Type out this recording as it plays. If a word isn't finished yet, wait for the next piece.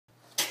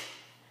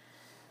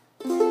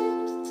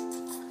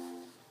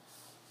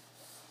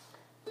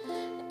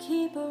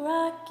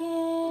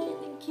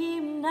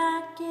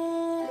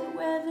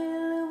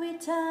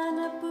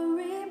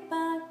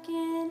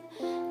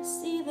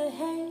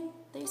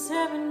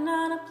Dying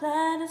on a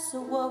planet,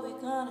 so what we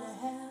gonna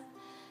have?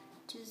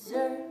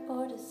 Dessert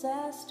or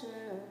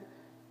disaster?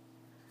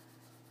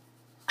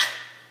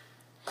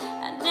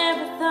 I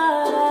never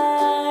thought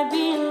I'd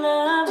be in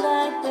love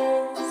like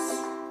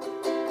this.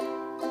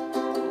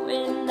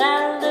 When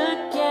I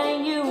look at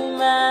you,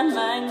 my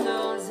mind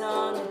goes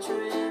on a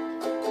trip.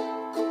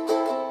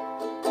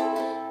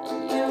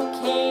 And you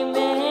came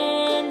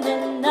in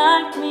and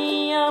knocked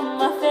me on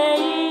my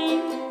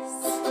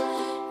face.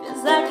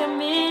 Feels like I'm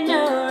in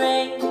a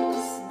race,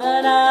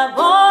 but I've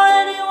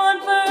already won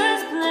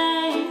first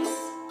place.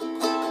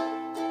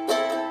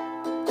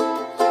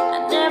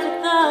 I never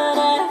thought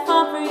I'd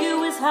fall for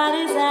you as hard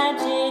as I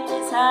did,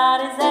 as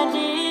hard as I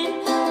did.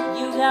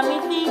 You got me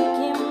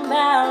thinking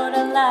about a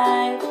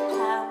life,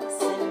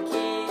 house and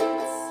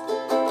kids.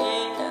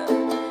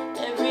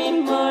 Yeah, every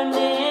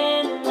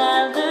morning I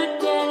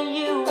look at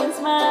you and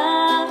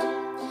smile,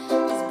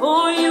 'cause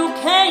boy, you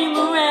came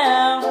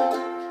around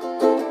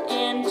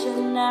and you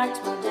knocked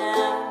me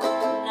down,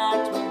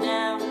 knocked me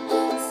down.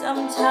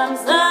 Sometimes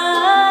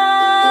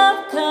love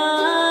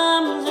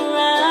comes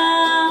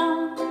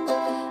around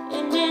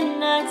and it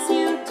knocks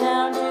you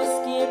down.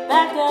 Just get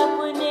back up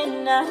when it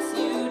knocks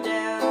you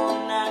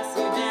down, knocks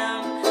you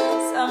down.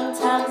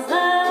 Sometimes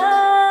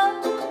love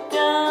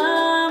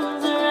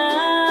comes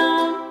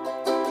around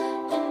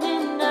and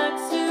it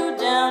knocks you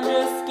down.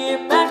 Just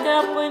get back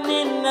up when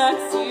it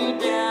knocks you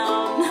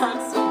down,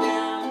 knocks you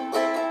down.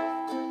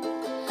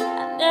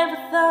 I never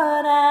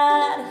thought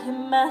I'd hear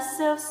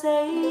myself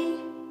say,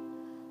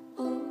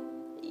 ooh,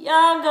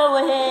 y'all go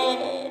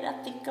ahead. I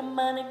think I'm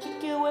gonna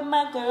kick it with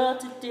my girl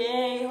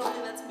today.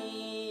 Hopefully that's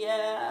me,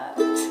 yeah.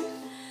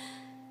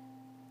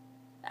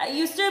 I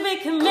used to be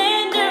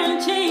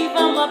commander-in-chief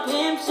on my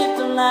pimp ship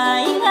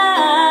flying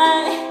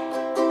high,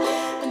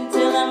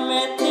 until I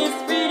met this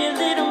pretty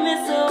little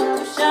missile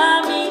who shot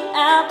me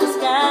out the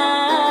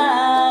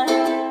sky.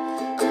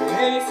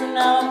 Hey, so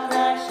now I'm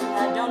crashing.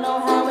 I don't know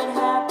how it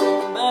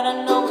happened, but I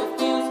know it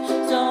feels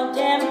so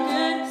damn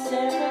good.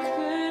 Said if I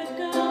could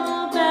go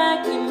back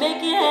and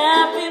make it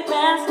happen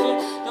faster,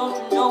 don't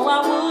you know I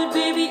would,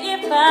 baby,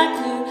 if I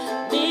could.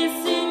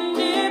 Listen,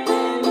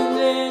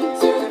 independent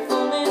to the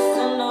fullest.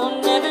 I know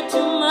never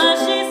too much.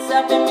 She's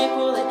stopping me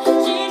pulling.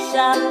 She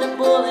shot the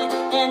bullet,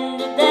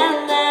 ended that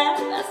laugh.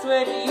 I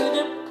swear to you,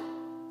 the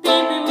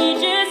baby me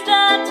just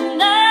died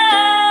tonight.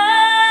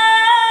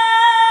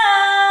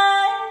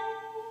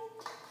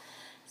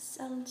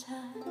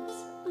 Sometimes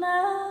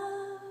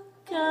love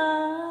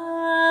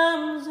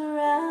comes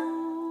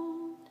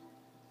around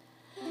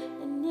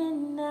and it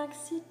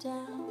knocks you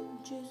down.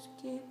 Just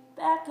get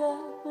back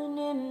up when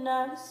it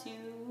knocks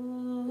you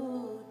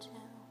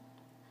down,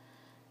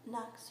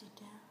 knocks you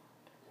down.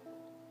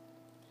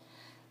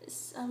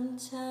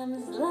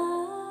 Sometimes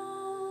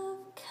love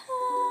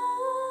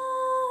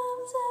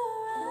comes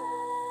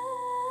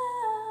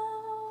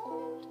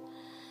around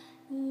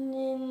and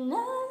it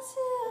knocks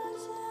you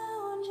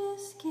down.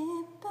 Just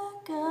get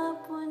back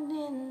up when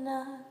it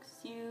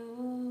knocks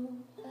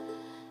you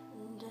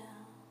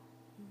down,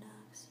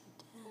 knocks you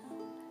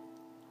down.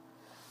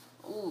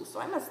 Ooh, so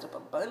I messed up a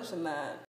bunch in that.